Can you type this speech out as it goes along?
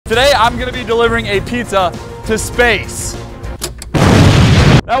Today, I'm gonna be delivering a pizza to space.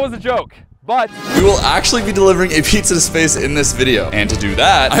 That was a joke. But we will actually be delivering a pizza to space in this video. And to do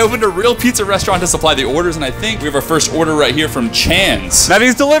that, I opened a real pizza restaurant to supply the orders, and I think we have our first order right here from Chan's. Now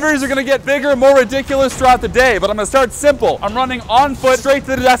these deliveries are gonna get bigger and more ridiculous throughout the day, but I'm gonna start simple. I'm running on foot straight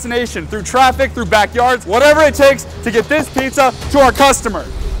to the destination, through traffic, through backyards, whatever it takes to get this pizza to our customer.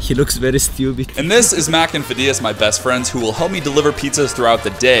 He looks very stupid. And this is Mac and Fadias, my best friends, who will help me deliver pizzas throughout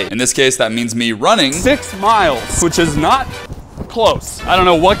the day. In this case, that means me running 6 miles, which is not close. I don't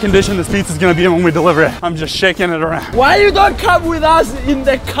know what condition this pizza is gonna be in when we deliver it. I'm just shaking it around. Why you don't come with us in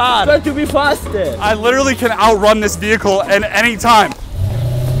the car? Try to be faster. I literally can outrun this vehicle at any time.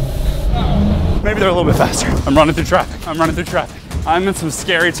 Maybe they're a little bit faster. I'm running through traffic. I'm running through traffic. I'm in some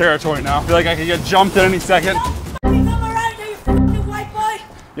scary territory now. I feel like I could get jumped at any second.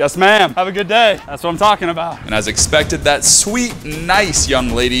 Yes, ma'am. Have a good day. That's what I'm talking about. And as expected, that sweet, nice young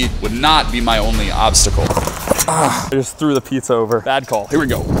lady would not be my only obstacle. I just threw the pizza over. Bad call. Here we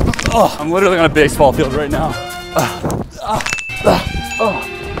go. I'm literally on a baseball field right now.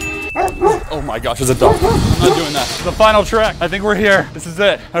 Oh my gosh, there's a dog. I'm not doing that. The final track. I think we're here. This is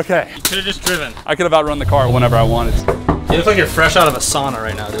it. Okay. Could have just driven. I could have outrun the car whenever I wanted. You look like you're fresh out of a sauna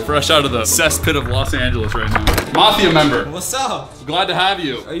right now, dude. Fresh out of the cesspit of Los Angeles right now. Mafia member. What's up? Glad to have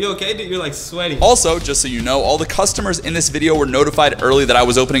you. Are you okay, dude? You're like sweating. Also, just so you know, all the customers in this video were notified early that I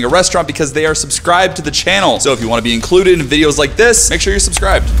was opening a restaurant because they are subscribed to the channel. So if you want to be included in videos like this, make sure you're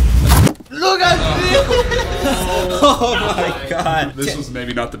subscribed. Look at this! Oh my god. This was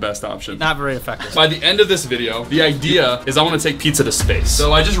maybe not the best option. Not very effective. By the end of this video, the idea is I want to take pizza to space.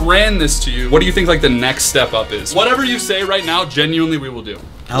 So I just ran this to you. What do you think like the next step up is? Whatever you say right now, genuinely we will do.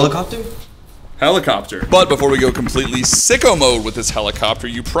 Helicopter? Helicopter. But before we go completely sicko mode with this helicopter,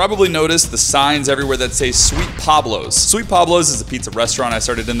 you probably noticed the signs everywhere that say Sweet Pablo's. Sweet Pablo's is a pizza restaurant I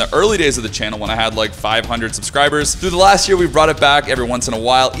started in the early days of the channel when I had like 500 subscribers. Through the last year, we've brought it back every once in a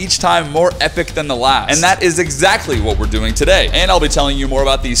while, each time more epic than the last. And that is exactly what we're doing today. And I'll be telling you more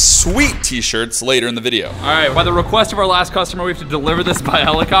about these sweet t-shirts later in the video. All right, by the request of our last customer, we have to deliver this by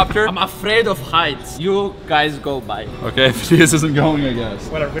helicopter. I'm afraid of heights. You guys go by. Okay, if this isn't going, I guess.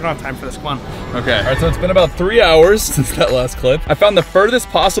 Whatever, we don't have time for this. Come on. Okay, all right, so it's been about 3 hours since that last clip. I found the furthest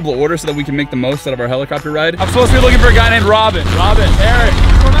possible order so that we can make the most out of our helicopter ride. I'm supposed to be looking for a guy named Robin. Robin, Eric,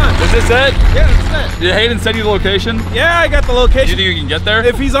 what's going on? Is this it? Yeah, that's it. Did Hayden send you the location? Yeah, I got the Do location. you think you can get there?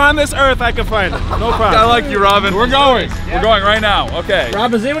 If he's on this earth, I can find him. No problem. I like you, Robin. We're going. Yeah. We're going right now. Okay.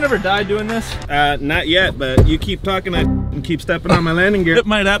 Rob, has anyone ever died doing this? Not yet, but you keep talking and keep stepping on my landing gear. It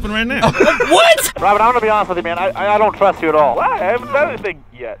might happen right now. What? Robin, I'm gonna be honest with you, man. I don't trust you at all. Why? I haven't done anything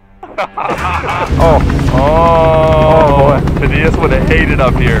yet. Oh boy. Fadias would have hated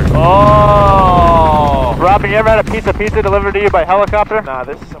up here. Oh. Robin, you ever had a piece of pizza delivered to you by helicopter? Nah,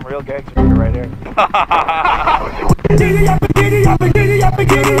 this is some real gangster shit right here.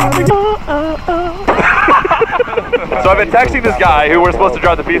 So I've been texting this guy who we're supposed to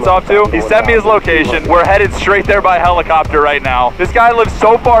drop the pizza off to. He sent me his location. We're headed straight there by helicopter right now. This guy lives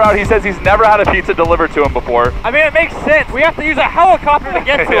so far out, he says he's never had a pizza delivered to him before. I mean, it makes sense. We have to use a helicopter to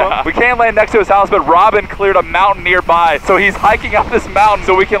get to him. We can't land next to his house, but Robin cleared a mountain nearby. So he's hiking up this mountain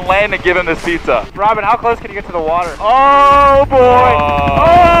so we can land and give him this pizza. Robin, how close can you get to the water? Oh boy.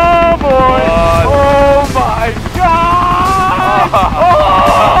 Oh boy. Oh my God.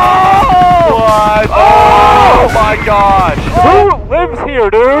 What? Oh my gosh. Who lives here,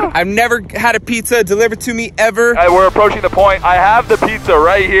 dude? I've never had a pizza delivered to me ever. We're approaching the point. I have the pizza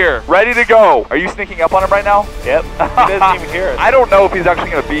right here, ready to go. Are you sneaking up on him right now? Yep. He doesn't even hear us. I don't know if he's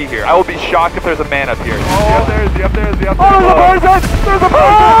actually going to be here. I will be shocked if there's a man up here. Oh, there's the up there. There's a person! There's a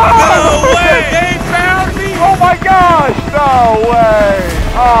person! No way! They found me! Oh my gosh! No way!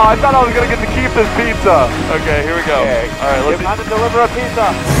 Oh, I thought I was going to get to keep this pizza. Okay, here we go. Okay. All right, let's see. Time to deliver a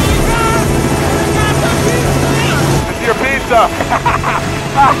pizza. This is your pizza.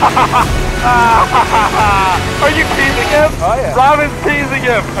 Are you teasing him? Oh yeah. Robin's teasing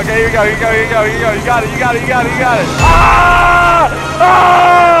him. Okay, here you go, here you go, here you go, here you go. You got it, you got it, you got it, you got it.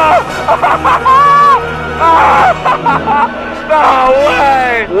 No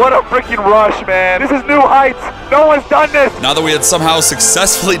way! What a freaking rush, man. This is new heights. No one's done this. Now that we had somehow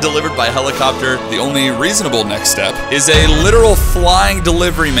successfully delivered by helicopter, the only reasonable next step is a literal flying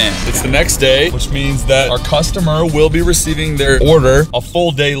delivery man. It's the next day, which means that our customer will be receiving their order a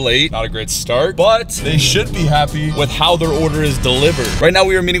full day late. Not a great start, but they should be happy with how their order is delivered. Right now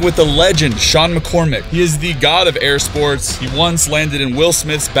we are meeting with the legend, Sean McCormick. He is the god of air sports. He once landed in Will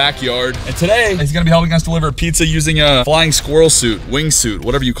Smith's backyard. And today, he's gonna be helping us deliver pizza using a flying squirrel suit, wingsuit,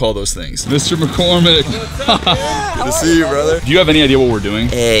 whatever you call those things. Mr. McCormick. Good to see you, brother. Do you have any idea what we're doing?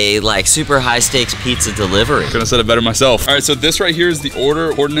 A like super high stakes pizza delivery. Couldn't have said it better myself. All right, so this right here is the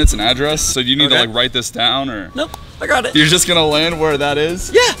order, coordinates, and address. So do you need to like write this down or? Nope, I got it. You're just gonna land where that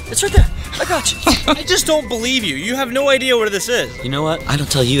is? Yeah, it's right there. I got you. I just don't believe you. You have no idea where this is. You know what? I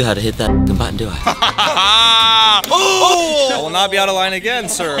don't tell you how to hit that button, do I? Oh! I will not be out of line again,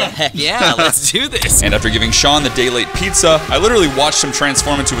 sir. Heck yeah, let's do this. And after giving Sean the day-late pizza, I literally watched him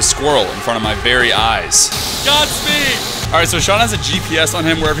transform into a squirrel in front of my very eyes. Godspeed! All right, so Sean has a GPS on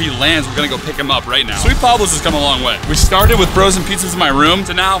him. Wherever he lands, we're gonna go pick him up right now. Sweet Pablo's has come a long way. We started with frozen pizzas in my room,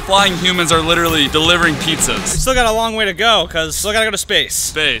 to now flying humans are literally delivering pizzas. We still got a long way to go, because still gotta go to space.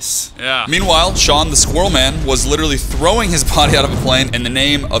 Space, yeah. Meanwhile, Sean the Squirrel Man was literally throwing his body out of a plane in the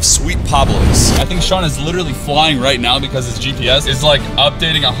name of Sweet Pablo's. I think Sean is literally flying right now because his GPS is like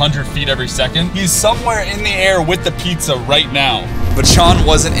updating 100 feet every second. He's somewhere in the air with the pizza right now. But Sean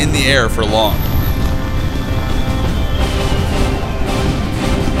wasn't in the air for long.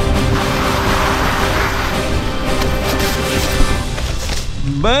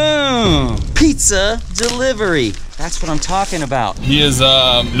 Boom! Pizza delivery. That's what I'm talking about. He is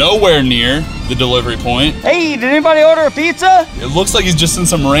nowhere near the delivery point. Hey, did anybody order a pizza? It looks like he's just in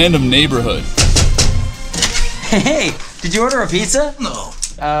some random neighborhood. Hey, did you order a pizza? No.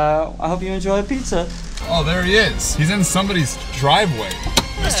 I hope you enjoy a pizza. Oh, there he is. He's in somebody's driveway.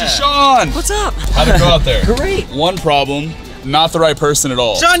 Mr. Sean! What's up? How'd it go out there? Great. One problem. Not the right person at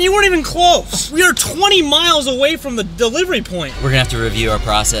all. John, you weren't even close. We are 20 miles away from the delivery point. We're gonna have to review our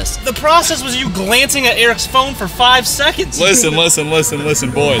process. The process was you glancing at Eric's phone for 5 seconds. Listen,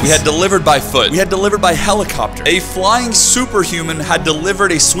 boys. We had delivered by foot. We had delivered by helicopter. A flying superhuman had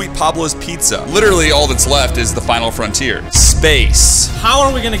delivered a Sweet Pablo's pizza. Literally, all that's left is the final frontier. Space. How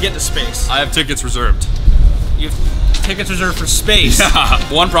are we gonna get to space? I have tickets reserved. You have tickets reserved for space.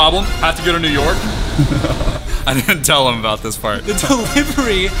 One problem, have to go to New York. I didn't tell him about this part. The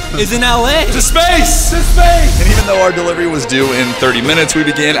delivery is in LA. To space! To space! And even though our delivery was due in 30 minutes, we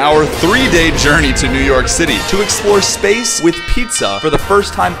began our 3-day journey to New York City to explore space with pizza for the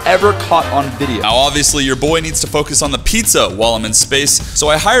first time ever caught on video. Now, obviously, your boy needs to focus on the pizza while I'm in space, so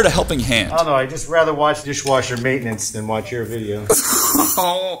I hired a helping hand. I don't know, I just rather watch dishwasher maintenance than watch your video.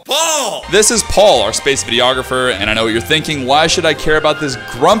 Oh, Paul! This is Paul, our space videographer, and I know what you're thinking, why should I care about this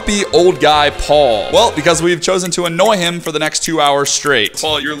grumpy old guy, Paul? Well, because we've chosen to annoy him for the next 2 hours straight.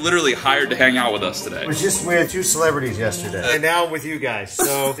 Paul, you're literally hired to hang out with us today. I was just with 2 celebrities yesterday, and now with you guys,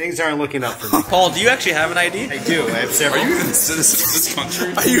 so things aren't looking up for me. Paul, do you actually have an ID? I do, I have several. Are you even a citizen of this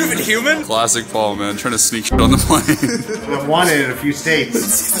country? Are you even human? Classic Paul, man, trying to sneak shit on the plane. I'm wanted in a few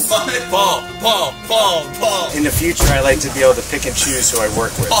states. Paul. In the future, I like to be able to pick and choose who I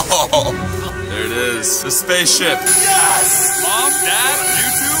work with. Paul. There it is, the spaceship. Yes! Mom, Dad,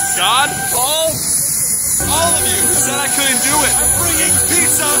 YouTube, God, Paul. All of you said I couldn't do it. I'm bringing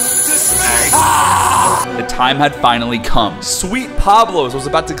pizza to space. Ah! The time had finally come. Sweet Pablo's was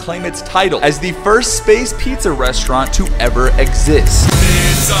about to claim its title as the first space pizza restaurant to ever exist.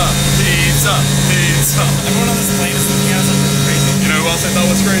 Pizza, pizza, pizza. Everyone on this plane is looking at us like we're crazy. You know who else I thought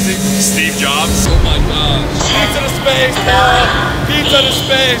was crazy? Steve Jobs. Oh my God. Pizza to space, Paul. Pizza to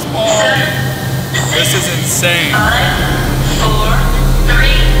space, Paul. This is insane. 5, 4, 3,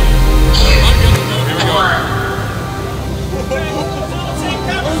 2, 1.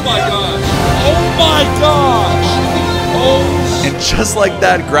 Oh my gosh. Oh my gosh. Oh. And just like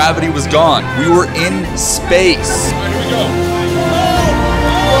that, gravity was gone. We were in space. All right, here we go.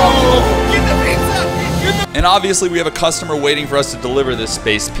 Get the pizza. And obviously we have a customer waiting for us to deliver this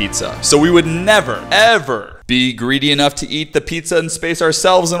space pizza. So we would never, ever be greedy enough to eat the pizza in space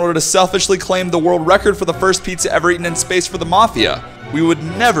ourselves in order to selfishly claim the world record for the first pizza ever eaten in space for the Mafia. We would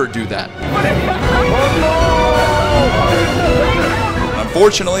never do that.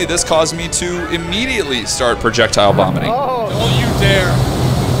 Unfortunately, this caused me to immediately start projectile vomiting. Oh, don't you dare.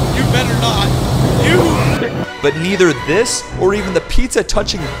 You better not. You. But neither this or even the pizza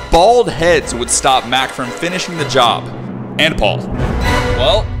touching bald heads would stop Mac from finishing the job. And Paul.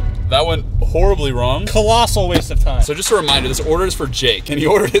 Well, that went horribly wrong. Colossal waste of time. So just a reminder, this order is for Jake, and he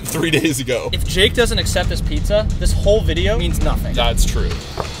ordered it 3 days ago. If Jake doesn't accept this pizza, this whole video means nothing. That's true.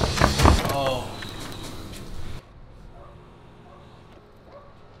 Oh.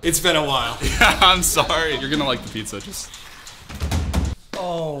 It's been a while. Yeah, I'm sorry. You're gonna like the pizza, just...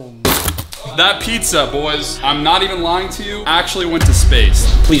 Oh. That pizza, boys, I'm not even lying to you, actually went to space.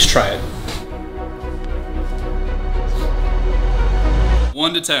 Please try it.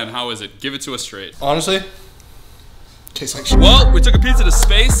 1 to 10, how is it? Give it to us straight. Honestly, Tastes like shit. Well, we took a pizza to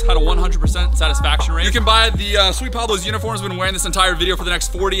space, had a 100% satisfaction rate. You can buy the Sweet Pablo's uniforms. Been wearing this entire video for the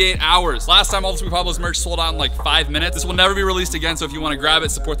next 48 hours. Last time all the Sweet Pablo's merch sold out in like 5 minutes. This will never be released again, so if you want to grab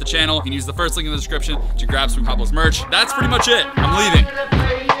it, support the channel, you can use the first link in the description to grab Sweet Pablo's merch. That's pretty much it. I'm leaving.